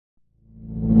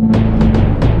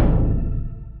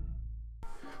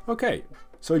Okay,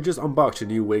 so you just unboxed your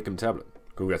new Wacom tablet.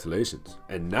 Congratulations.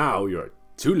 And now you're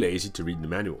too lazy to read the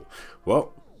manual.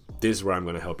 Well, this is where I'm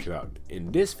going to help you out.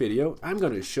 In this video, I'm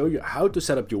going to show you how to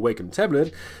set up your Wacom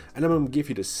tablet, and I'm going to give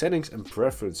you the settings and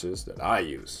preferences that I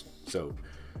use. So,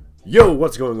 yo,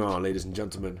 what's going on, ladies and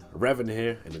gentlemen? ReVoN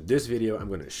here, and in this video, I'm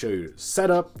going to show you the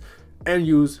setup and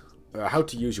how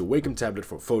to use your Wacom tablet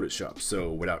for Photoshop.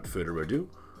 So, without further ado,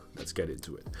 let's get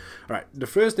into it. Alright, the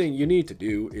first thing you need to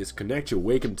do is connect your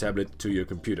Wacom tablet to your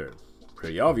computer.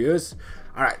 Pretty obvious.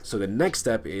 Alright, so the next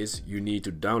step is you need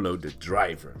to download the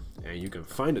driver. And you can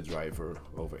find the driver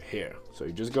over here. So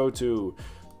you just go to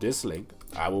this link.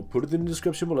 I will put it in the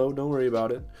description below, don't worry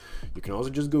about it. You can also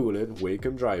just Google it,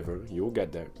 Wacom driver, you'll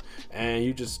get there. And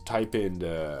you just type in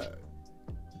the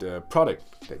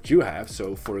product that you have.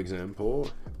 So for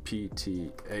example,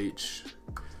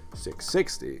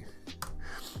 PTH660.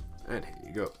 And here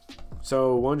you go.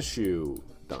 So once you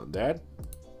done that,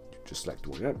 you just select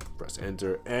one up, press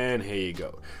enter, and here you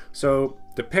go. So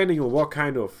depending on what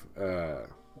kind of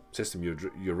system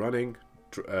you're running,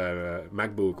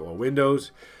 MacBook or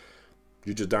Windows,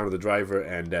 you just download the driver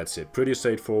and that's it. Pretty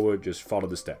straightforward, just follow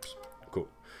the steps. Cool.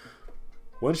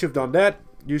 Once you've done that,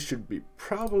 you should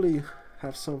probably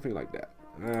have something like that.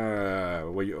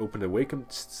 When you open the Wacom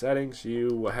settings, you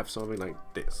will have something like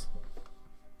this.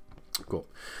 Cool.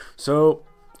 So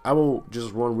I will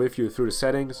just run with you through the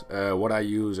settings, what I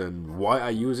use and why I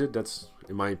use it. That's,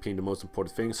 in my opinion, the most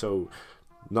important thing. So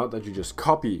not that you just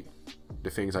copy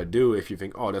the things I do if you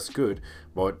think, oh, that's good,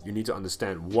 but you need to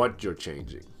understand what you're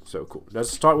changing. So cool. Let's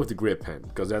start with the grip pen,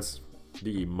 because that's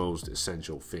the most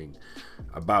essential thing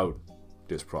about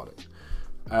this product.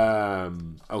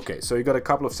 Okay, so you got a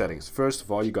couple of settings. First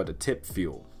of all, you got the tip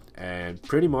feel, and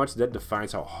pretty much that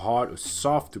defines how hard or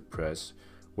soft to press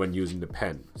when using the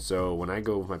pen. So when I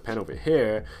go with my pen over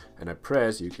here and I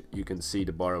press, you can see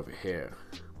the bar over here.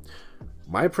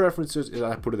 My preferences is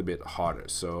I put it a bit harder,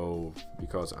 so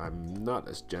because I'm not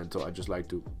as gentle, I just like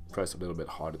to press a little bit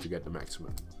harder to get the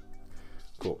maximum.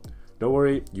 Cool. Don't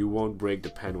worry, you won't break the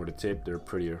pen or the tip. They're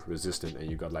pretty resistant,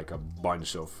 and you got like a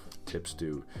bunch of tips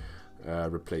to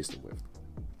replace them with.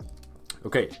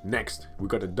 Okay, next we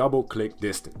got a double click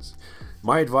distance.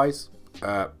 My advice,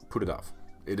 put it off.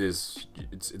 It's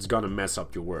gonna mess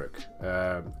up your work.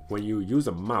 When you use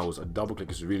a mouse, a double click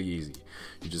is really easy.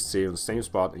 You just stay on the same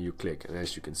spot and you click, and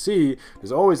as you can see,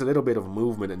 there's always a little bit of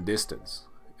movement and distance.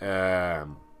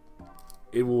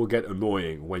 It will get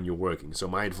annoying when you're working, so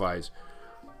my advice,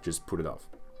 just put it off.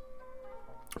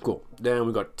 Cool. Then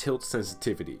we got tilt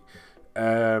sensitivity.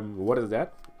 What is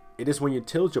that? It is when you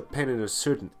tilt your pen in a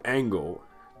certain angle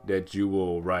that you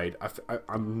will write.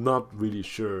 I'm not really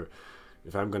sure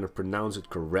if I'm gonna pronounce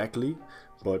it correctly,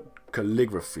 but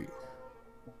calligraphy.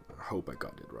 I hope I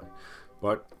got it right.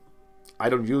 But I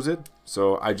don't use it,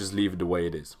 so I just leave it the way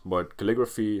it is. But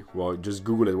calligraphy, well, just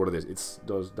Google it what it is. It's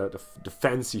the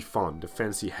fancy font, the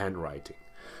fancy handwriting,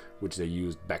 which they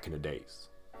used back in the days.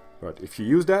 But if you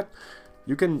use that,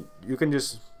 you can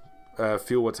just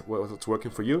feel what's working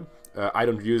for you. I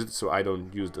don't use it, so I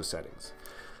don't use the settings.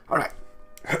 All right,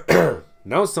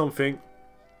 now something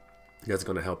that's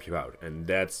gonna help you out, and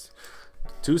that's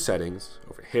two settings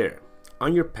over here.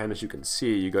 On your pen, as you can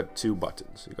see, you got two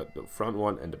buttons. You got the front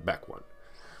one and the back one.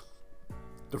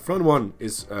 The front one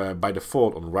is by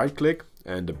default on right click,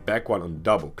 and the back one on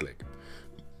double click.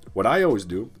 What I always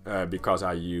do, because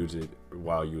I use it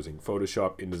while using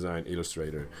Photoshop, InDesign,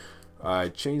 Illustrator, I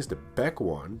change the back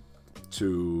one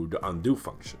to the undo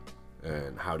function.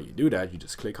 And how do you do that? You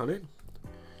just click on it,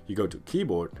 you go to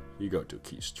keyboard, you go to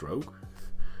keystroke,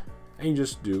 and you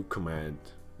just do Command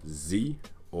Z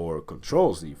or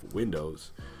Control Z for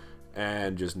Windows,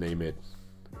 and just name it,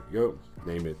 there you go,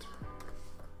 name it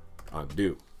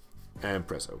undo, and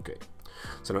press OK.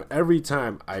 So now every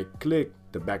time I click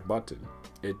the back button,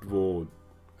 it will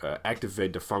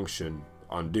activate the function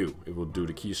undo. It will do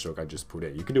the keystroke I just put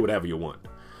in. You can do whatever you want.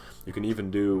 You can even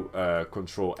do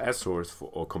Control S or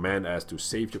Command S to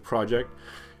save your project,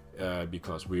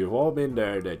 because we've all been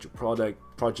there that your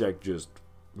project just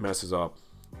messes up,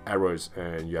 errors,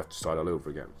 and you have to start all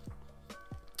over again.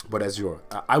 But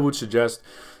I would suggest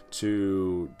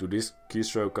to do this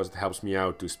keystroke because it helps me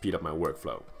out to speed up my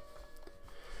workflow.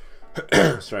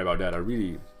 Sorry about that, I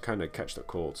really kind of catch the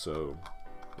cold, so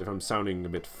if I'm sounding a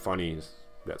bit funny,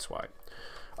 that's why.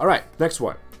 Alright, next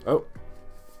one. Oh,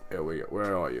 here we go.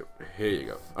 Where are you? Here you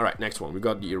go. Alright, next one. We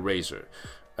got the eraser.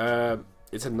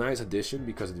 It's a nice addition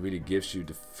because it really gives you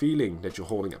the feeling that you're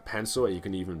holding a pencil, and you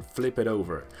can even flip it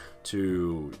over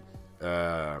to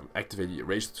activate the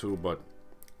eraser tool, but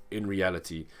in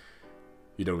reality,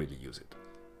 you don't really use it.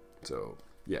 So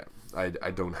yeah,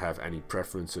 I don't have any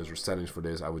preferences or settings for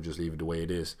this. I would just leave it the way it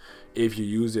is. If you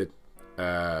use it,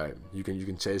 you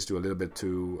can change to a little bit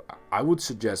to, I would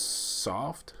suggest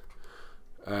soft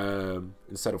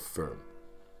instead of firm.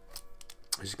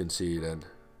 As you can see, then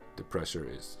the pressure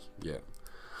is, yeah,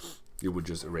 you would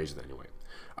just erase it anyway.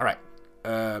 All right,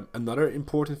 another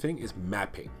important thing is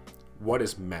mapping. What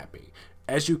is mapping?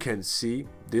 As you can see,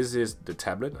 this is the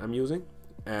tablet I'm using,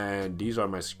 and these are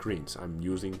my screens. I'm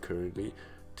using currently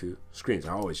 2 screens.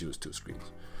 I always use 2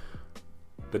 screens.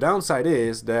 The downside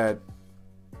is that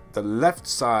the left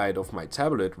side of my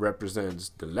tablet represents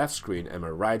the left screen and my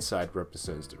right side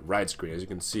represents the right screen. As you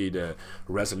can see, the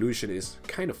resolution is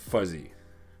kind of fuzzy.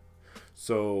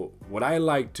 So what I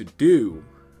like to do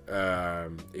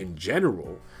in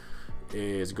general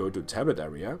is go to tablet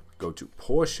area, go to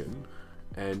portion,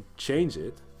 and change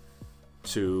it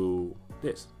to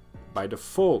this. By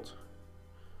default,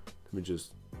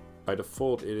 by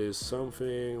default it is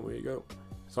something, where you go,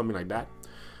 something like that.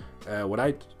 What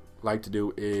I like to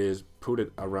do is put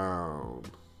it around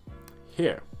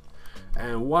here.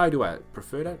 And why do I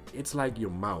prefer that? It's like your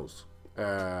mouse.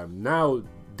 Now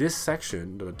this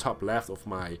section, the top left of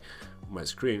my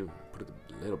screen, put it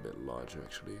a little bit larger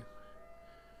actually,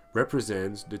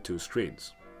 represents the 2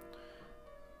 screens.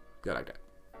 Yeah, like that.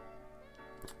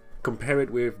 Compare it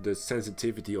with the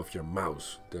sensitivity of your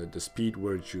mouse, the speed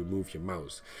where you move your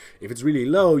mouse. If it's really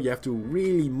low, you have to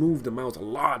really move the mouse a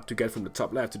lot to get from the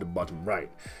top left to the bottom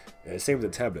right. Same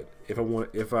with the tablet. If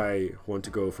I want to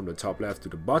go from the top left to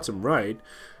the bottom right,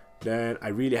 then I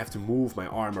really have to move my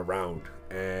arm around.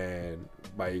 And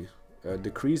by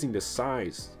decreasing the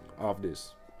size of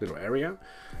this little area,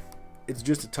 it's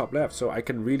just the top left. So I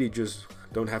can really just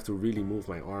don't have to really move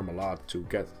my arm a lot to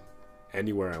get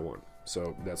anywhere I want.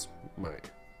 So that's my.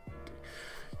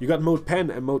 You got mode pen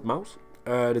and mode mouse.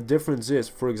 The difference is,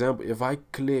 for example, if I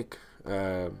click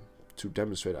to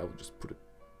demonstrate, I will just put it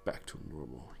back to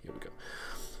normal. Here we go.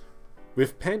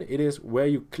 With pen, it is where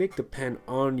you click the pen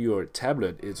on your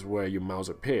tablet, it's where your mouse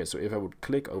appears. So if I would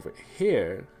click over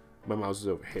here, my mouse is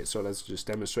over here. So let's just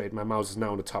demonstrate. My mouse is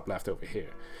now on the top left over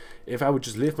here. If I would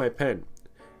just lift my pen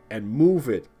and move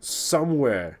it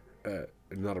somewhere in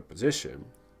another position,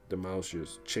 the mouse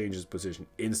just changes position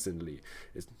instantly.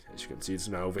 As you can see, it's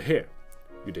now over here.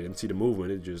 You didn't see the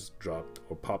movement, it just dropped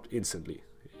or popped instantly.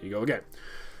 Here you go again.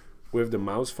 With the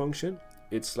mouse function,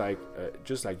 it's like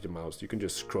just like the mouse, you can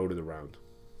just scroll it around.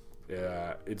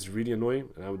 It's really annoying,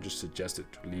 and I would just suggest it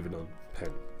to leave it on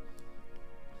pen.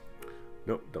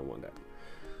 No, don't want that.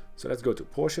 So let's go to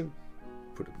portion,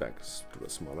 put it back to a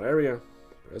smaller area.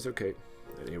 That's okay.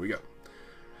 And here we go.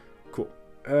 Cool.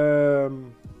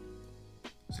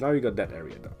 So now you got that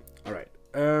area done. All right.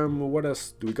 What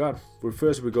else do we got? Well,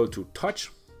 first we go to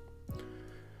touch.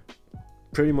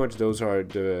 Pretty much those are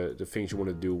the things you want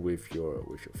to do with your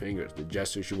fingers. The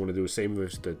gestures you want to do. Same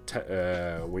with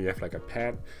the when you have like a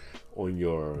pad on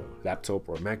your laptop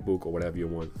or MacBook or whatever you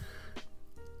want.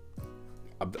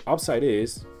 The upside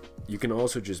is you can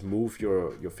also just move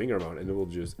your finger around and it will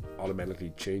just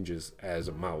automatically changes as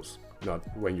a mouse. Not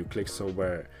when you click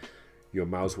somewhere, your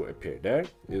mouse will appear there.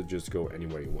 It'll just go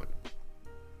anywhere you want.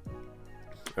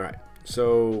 All right,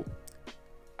 so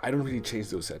I don't really change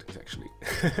those settings actually.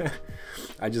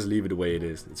 I just leave it the way it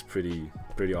is. It's pretty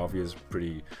obvious,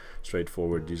 pretty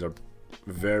straightforward. These are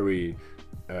very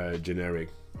generic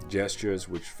gestures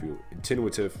which feel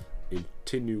intuitive.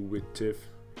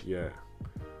 Yeah,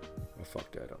 I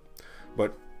fucked that up.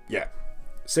 But yeah,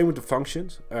 same with the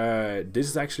functions. This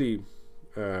is actually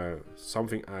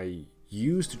something I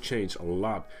used to change a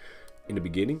lot in the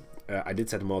beginning. I did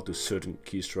set them all to certain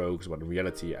keystrokes, but in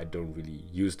reality I don't really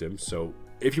use them. So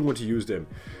if you want to use them,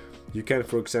 you can,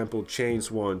 for example, change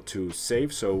one to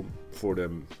save. So for the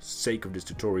sake of this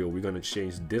tutorial, we're going to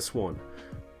change this one,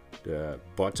 the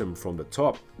bottom from the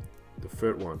top, the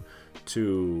third one,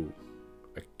 to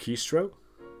a keystroke,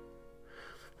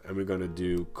 and we're going to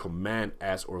do Command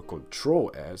S or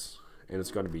Control S, and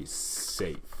it's going to be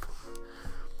save.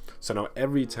 So now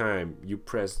every time you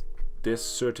press this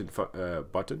certain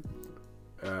button,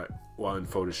 while in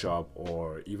Photoshop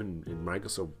or even in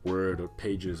Microsoft Word or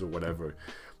Pages or whatever,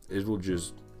 it will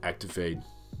just activate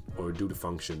or do the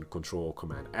function Control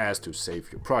Command S to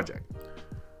save your project.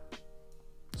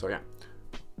 So yeah,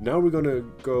 now we're gonna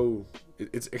go.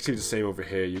 It's actually the same over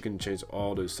here. You can change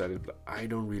all the settings, but I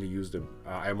don't really use them.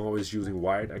 I'm always using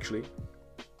wired actually.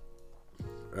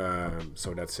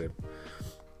 So that's it.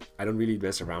 I don't really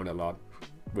mess around a lot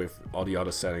with all the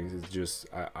other settings. It's just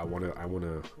I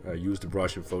wanna use the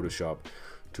brush in Photoshop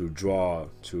to draw,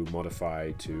 to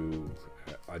modify, to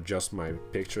adjust my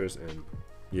pictures, and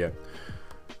yeah.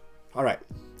 All right,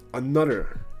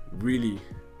 another really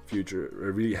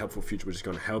helpful feature which is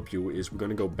going to help you is we're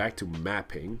going to go back to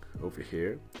mapping over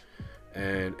here.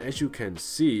 And as you can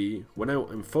see, when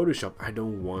I'm in Photoshop, I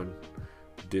don't want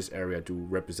this area to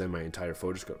represent my entire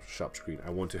Photoshop screen. I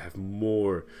want to have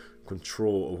more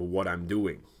control over what I'm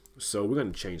doing. So we're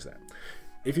going to change that.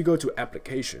 If you go to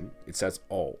application, it says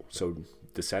all. So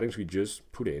the settings we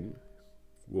just put in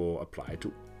will apply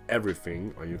to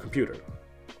everything on your computer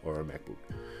or a MacBook.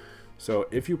 So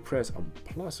if you press on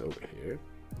plus over here,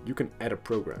 you can add a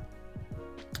program.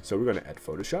 So we're going to add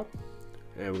Photoshop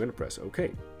and we're going to press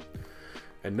OK.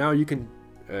 And now you can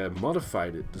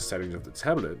modify the settings of the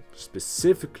tablet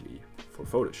specifically for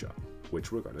Photoshop,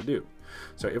 which we're going to do.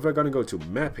 So if we're going to go to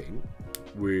mapping,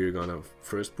 we're going to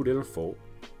first put it on full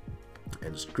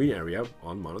and screen area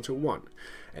on monitor 1.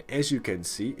 And as you can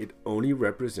see, it only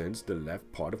represents the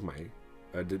left part of my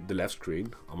the left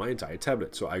screen on my entire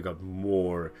tablet. So I got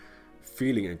more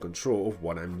feeling and control of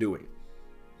what I'm doing.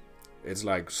 It's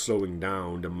like slowing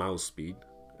down the mouse speed,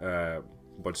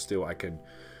 but still I can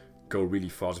go really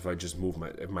fast if I just move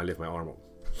if I lift my arm up.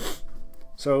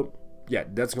 So yeah,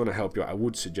 that's gonna help you. I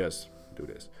would suggest do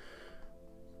this.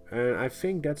 And I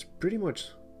think that's pretty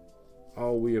much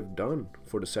all we have done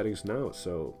for the settings now.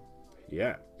 So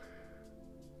yeah.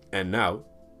 And now,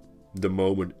 the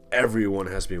moment everyone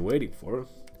has been waiting for,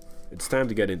 it's time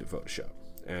to get into Photoshop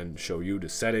and show you the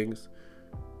settings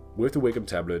with the Wacom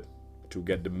tablet to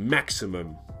get the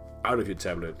maximum out of your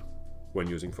tablet when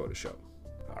using Photoshop.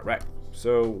 Alright,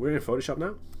 so we're in Photoshop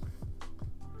now.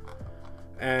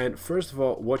 And first of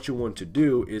all, what you want to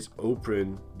do is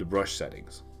open the brush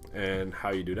settings. And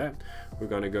how you do that, we're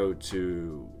going to go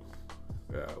to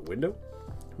Window.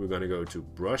 We're going to go to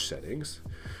Brush Settings.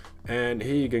 And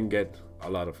here you can get a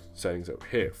lot of settings over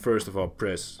here. First of all,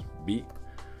 press B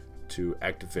to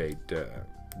activate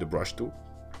the brush tool.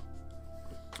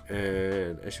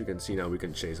 And as you can see now, we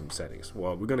can change some settings.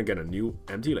 Well, we're going to get a new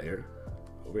empty layer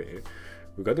over here.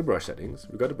 We got the brush settings,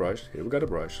 we got the brush, here we got the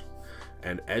brush.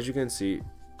 And as you can see,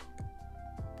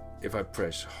 if I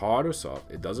press hard or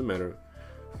soft, it doesn't matter,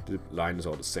 the line is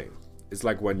all the same. It's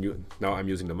like when now I'm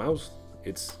using the mouse,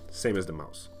 it's same as the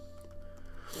mouse.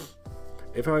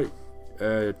 If I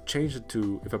change it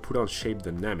to, if I put on shape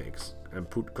dynamics and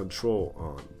put control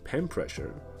on pen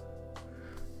pressure,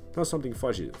 now something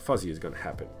fuzzy is gonna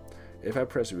happen. If I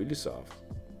press really soft,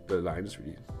 the line is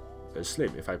really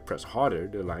slim. If I press harder,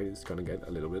 the line is gonna get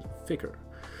a little bit thicker.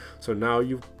 So now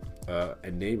you've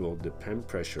enabled the pen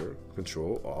pressure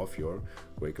control of your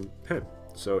Wacom pen.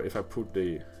 So if I put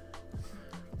the,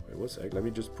 wait 1 sec, let me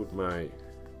just put the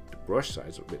brush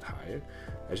size a bit higher.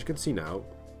 As you can see now,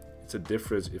 it's a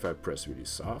difference if I press really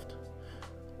soft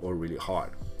or really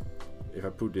hard. If I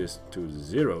put this to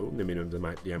 0, the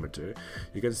minimum diameter,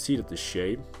 you can see that the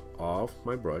shape of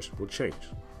my brush will change.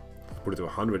 Put it to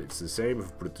 100, it's the same. If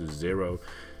I put it to 0,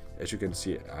 as you can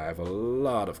see, I have a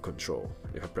lot of control.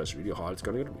 If I press really hard, it's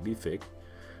gonna get really thick.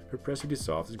 If I press really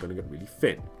soft, it's gonna get really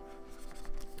thin.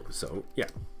 So yeah,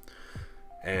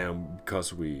 and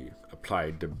because we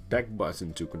applied the back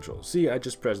button to Control C, I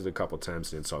just pressed it a couple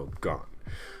times and it's all gone.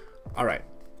 All right,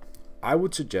 I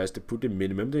would suggest to put the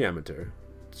minimum diameter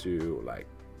to like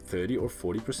 30 or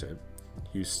 40%.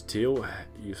 You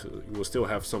will still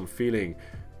have some feeling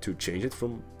to change it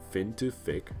from thin to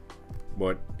thick,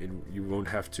 but you won't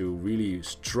have to really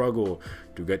struggle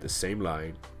to get the same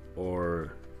line,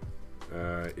 or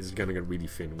it's gonna get really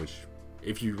thin, which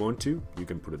if you want to, you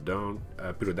can put it down.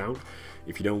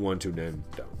 If you don't want to, then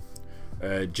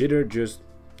down. Jitter, just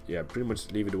yeah, pretty much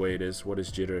leave it the way it is. What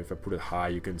is jitter? If I put it high,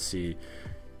 you can see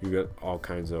you get all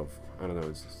kinds of, I don't know,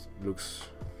 it looks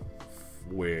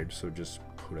weird, so just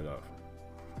put it off.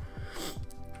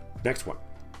 Next one,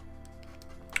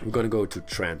 we're gonna go to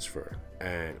transfer.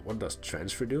 And what does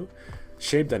transfer do?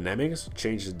 Shape dynamics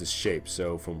changes the shape,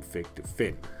 so from thick to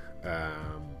thin.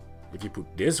 If you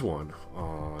put this one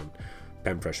on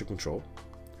pen pressure control,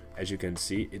 as you can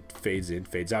see, it fades in,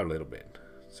 fades out a little bit.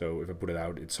 So if I put it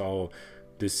out, it's all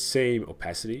the same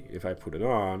opacity. If I put it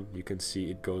on, you can see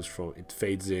it goes from, it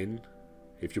fades in.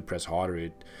 If you press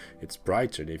harder, it's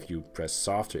brighter, and if you press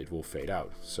softer, it will fade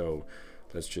out. So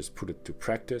let's just put it to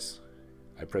practice.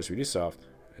 I press really soft,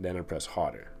 and then I press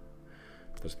harder.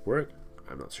 Does it work?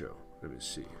 I'm not sure. Let me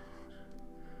see.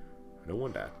 I don't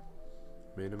want that.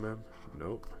 Minimum?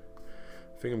 Nope.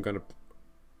 I think I'm gonna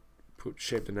put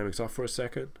shape dynamics off for a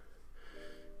second.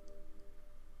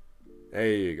 There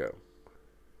you go.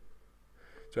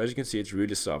 So as you can see, it's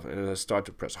really soft, and as I start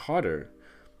to press harder,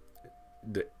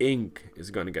 the ink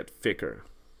is gonna get thicker,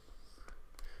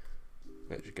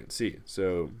 as you can see.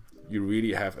 So you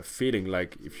really have a feeling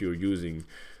like if you're using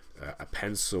a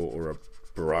pencil or a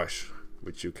brush,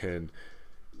 which you can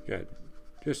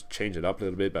just change it up a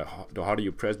little bit. But the harder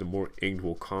you press, the more ink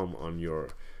will come on your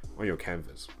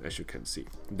canvas, as you can see.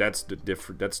 That's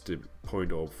the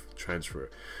point of transfer.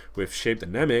 With shape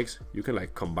dynamics, you can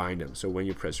like combine them. So when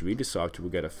you press really soft, you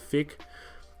will get a thick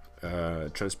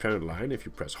transparent line. If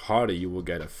you press harder, you will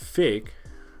get a thick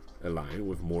line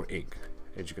with more ink,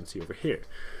 as you can see over here.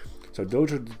 So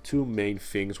those are the two main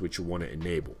things which you want to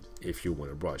enable if you want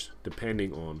to brush,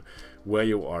 depending on where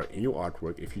you are in your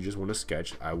artwork. If you just want to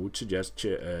sketch, I would suggest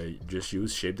just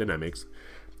use shape dynamics.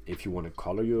 If you want to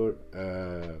color your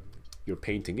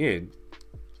painting in,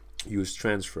 use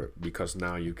transfer, because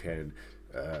now you can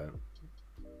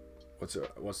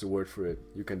what's the word for it?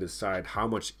 You can decide how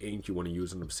much ink you want to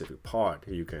use on a specific part.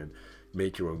 You can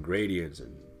make your own gradients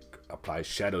and apply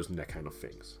shadows and that kind of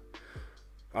things.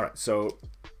 All right, so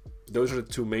those are the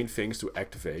two main things to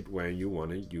activate when you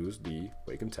want to use the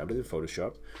Wacom tablet in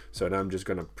Photoshop. So now I'm just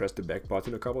gonna press the back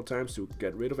button a couple times to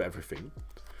get rid of everything.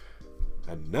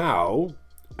 And now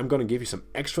I'm gonna give you some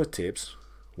extra tips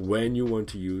when you want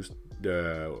to use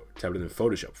the tablet in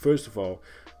Photoshop. First of all,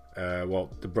 well,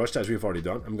 the brush size we've already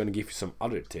done. I'm gonna give you some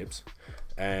other tips,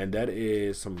 and that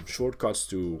is some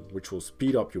shortcuts which will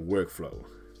speed up your workflow.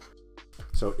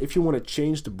 So if you want to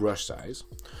change the brush size,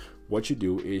 what you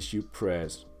do is you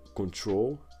press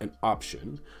Control and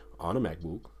Option on a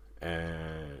MacBook,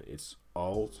 and it's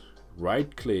Alt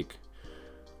right click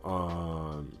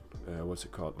on what's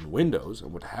it called, on Windows,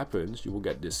 and what happens, you will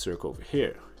get this circle over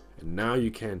here. And now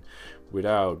you can,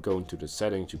 without going to the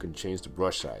settings, you can change the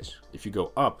brush size. If you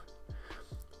go up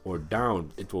or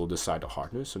down, it will decide the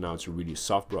hardness. So now it's a really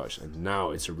soft brush, and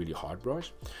now it's a really hard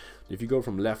brush. If you go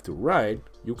from left to right,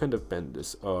 you can depend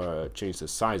this or change the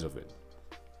size of it.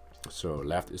 So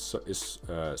left is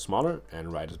smaller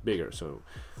and right is bigger. So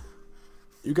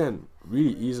you can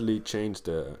really easily change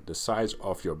the size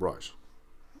of your brush.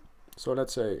 So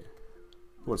let's say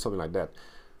you want something like that,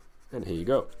 and here you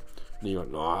go. And you go,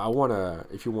 no, I wanna.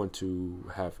 If you want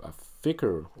to have a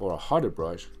thicker or a harder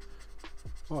brush,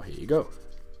 well, here you go.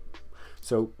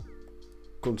 So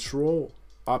Control,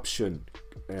 Option,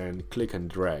 and click and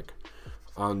drag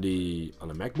on the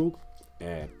MacBook,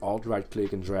 and Alt right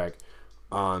click and drag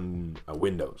on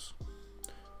Windows.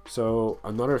 So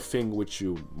another thing which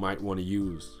you might want to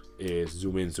use is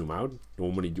zoom in, zoom out.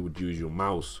 Normally you would use your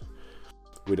mouse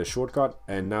with a shortcut,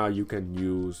 and now you can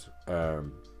use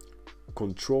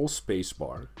Control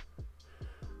spacebar.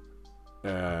 Do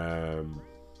I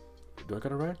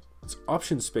got it right? It's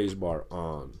Option spacebar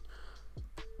on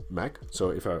Mac. So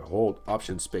if I hold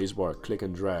Option spacebar, click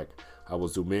and drag, I will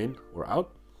zoom in or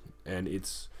out, and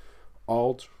it's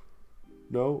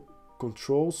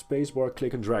Control spacebar,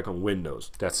 click and drag on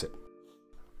Windows. That's it.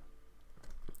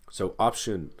 So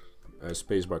Option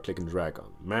spacebar, click and drag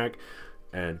on Mac,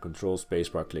 and Control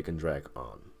spacebar, click and drag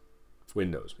on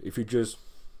Windows. If you just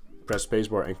press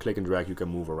spacebar and click and drag, you can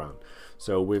move around.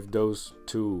 So with those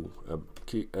two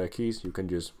keys, you can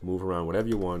just move around whatever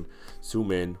you want,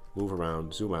 zoom in, move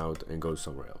around, zoom out, and go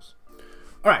somewhere else.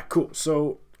 All right, cool.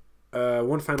 So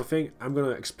one final thing, I'm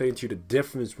gonna explain to you the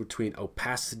difference between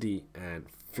opacity and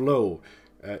flow.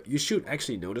 You should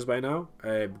actually know this by now,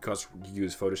 because you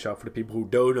use Photoshop. For the people who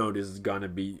don't know, this is gonna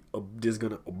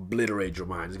obliterate your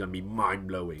mind. It's gonna be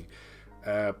mind-blowing.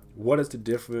 What is the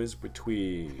difference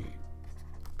between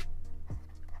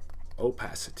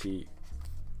opacity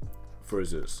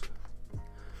versus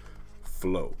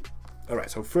flow? All right,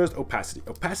 so first, opacity.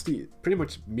 Opacity pretty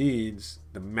much means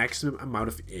the maximum amount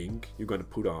of ink you're going to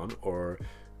put on, or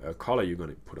color you're going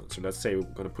to put on. So let's say we're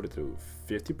going to put it to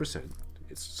 50%.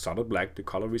 It's solid black, the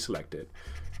color we selected,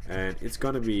 and it's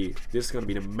going to be, this is going to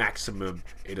be the maximum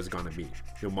it is going to be.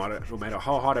 No matter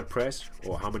how hard I press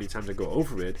or how many times I go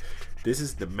over it, this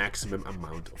is the maximum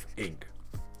amount of ink.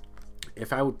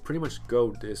 If I would pretty much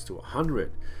go this to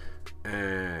 100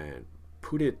 and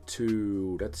put it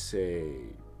to, let's say,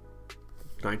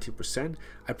 90%,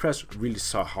 I press really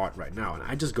so hard right now, and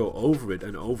I just go over it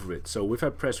and over it. So if I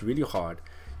press really hard,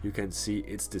 you can see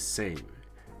it's the same.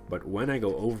 But when I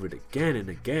go over it again and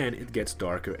again, it gets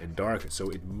darker and darker. So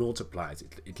it multiplies,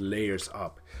 it layers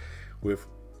up. With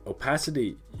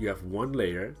opacity, you have one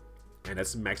layer, and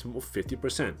that's a maximum of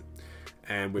 50%.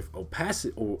 And with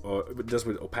opacity, or just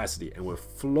with opacity, and with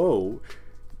flow,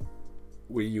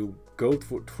 when you go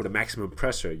for the maximum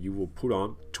pressure, you will put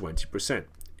on 20%.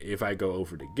 If I go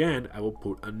over it again, I will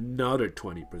put another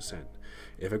 20%.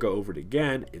 If I go over it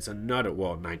again, it's another,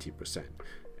 well, 90%,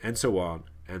 and so on,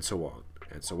 and so on,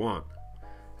 and so on.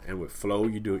 And with flow,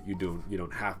 you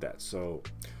don't have that. So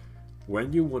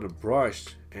when you want to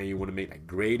brush and you want to make like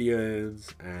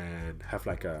gradients and have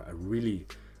like a really,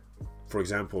 for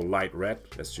example, light red,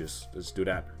 let's do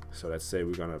that. So let's say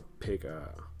we're gonna pick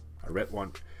a red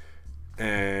one,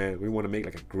 and we want to make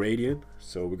like a gradient.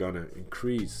 So we're gonna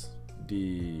increase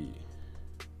the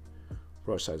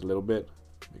brush size a little bit,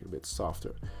 make it a bit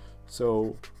softer.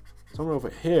 So somewhere over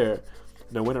here,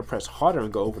 now when I press harder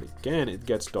and go over it again, it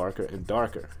gets darker and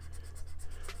darker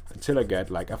until I get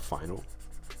like a final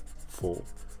full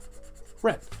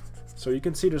red. So you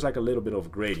can see there's like a little bit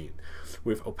of gradient.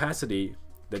 With opacity,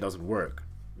 that doesn't work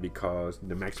because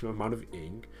the maximum amount of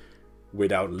ink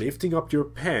without lifting up your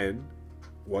pen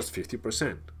was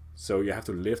 50%. So you have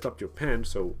to lift up your pen.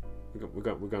 So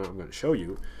I'm gonna show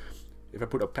you. If I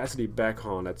put opacity back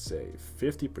on, let's say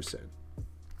 50%,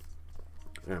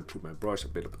 and put my brush a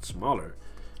bit smaller,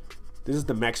 this is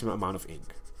the maximum amount of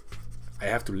ink. I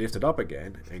have to lift it up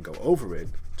again and go over it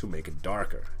to make it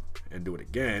darker, and do it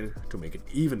again to make it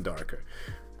even darker.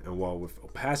 And while with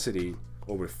opacity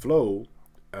or with flow,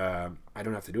 I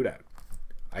don't have to do that.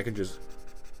 I can just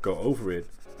go over it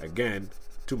again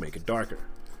to make it darker.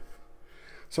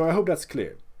 So I hope that's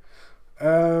clear.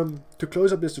 To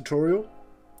close up this tutorial,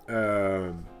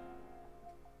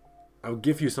 I'll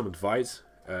give you some advice.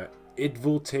 It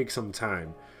will take some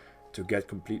time to get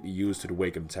completely used to the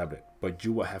Wacom tablet, but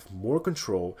you will have more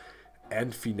control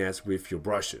and finesse with your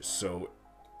brushes. So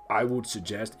I would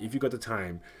suggest, if you got the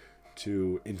time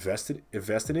to invest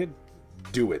in it,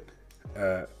 do it.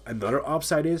 Another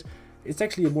upside is it's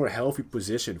actually a more healthy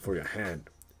position for your hand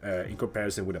in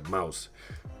comparison with a mouse.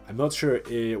 I'm not sure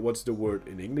what's the word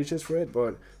in English is for it,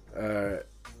 but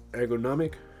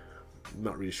ergonomic. I'm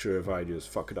not really sure if I just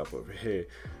fuck it up over here,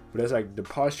 but that's like the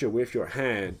posture with your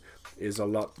hand is a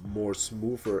lot more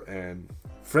smoother and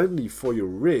friendly for your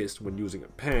wrist when using a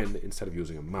pen instead of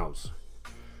using a mouse.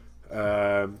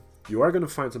 You are going to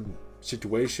find some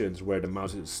situations where the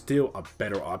mouse is still a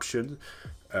better option,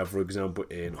 for example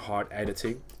in hard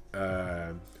editing,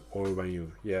 or when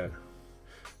you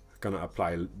gonna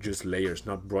apply just layers,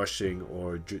 not brushing,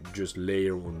 or just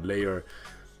layer on layer.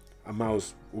 A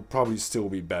mouse will probably still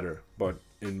be better, but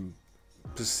in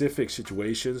specific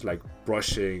situations like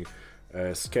brushing,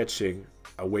 sketching,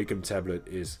 a Wacom tablet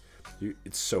it's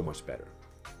so much better.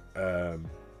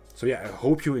 So yeah, I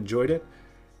hope you enjoyed it.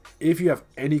 If you have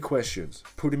any questions,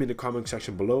 put them in the comment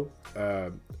section below.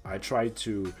 I try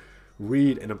to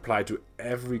read and apply to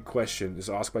every question is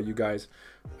asked by you guys.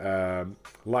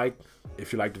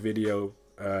 If you like the video,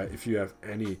 if you have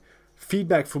any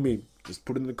feedback for me, just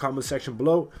put it in the comment section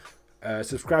below.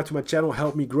 Subscribe to my channel,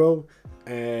 help me grow,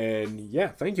 and yeah,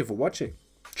 thank you for watching.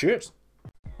 Cheers.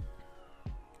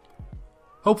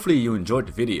 Hopefully you enjoyed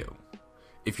the video.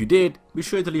 If you did, be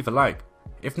sure to leave a like.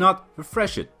 If not,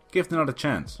 refresh it, give it another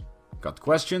chance. Got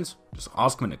questions? Just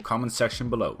ask them in the comment section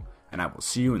below, and I will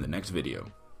see you in the next video.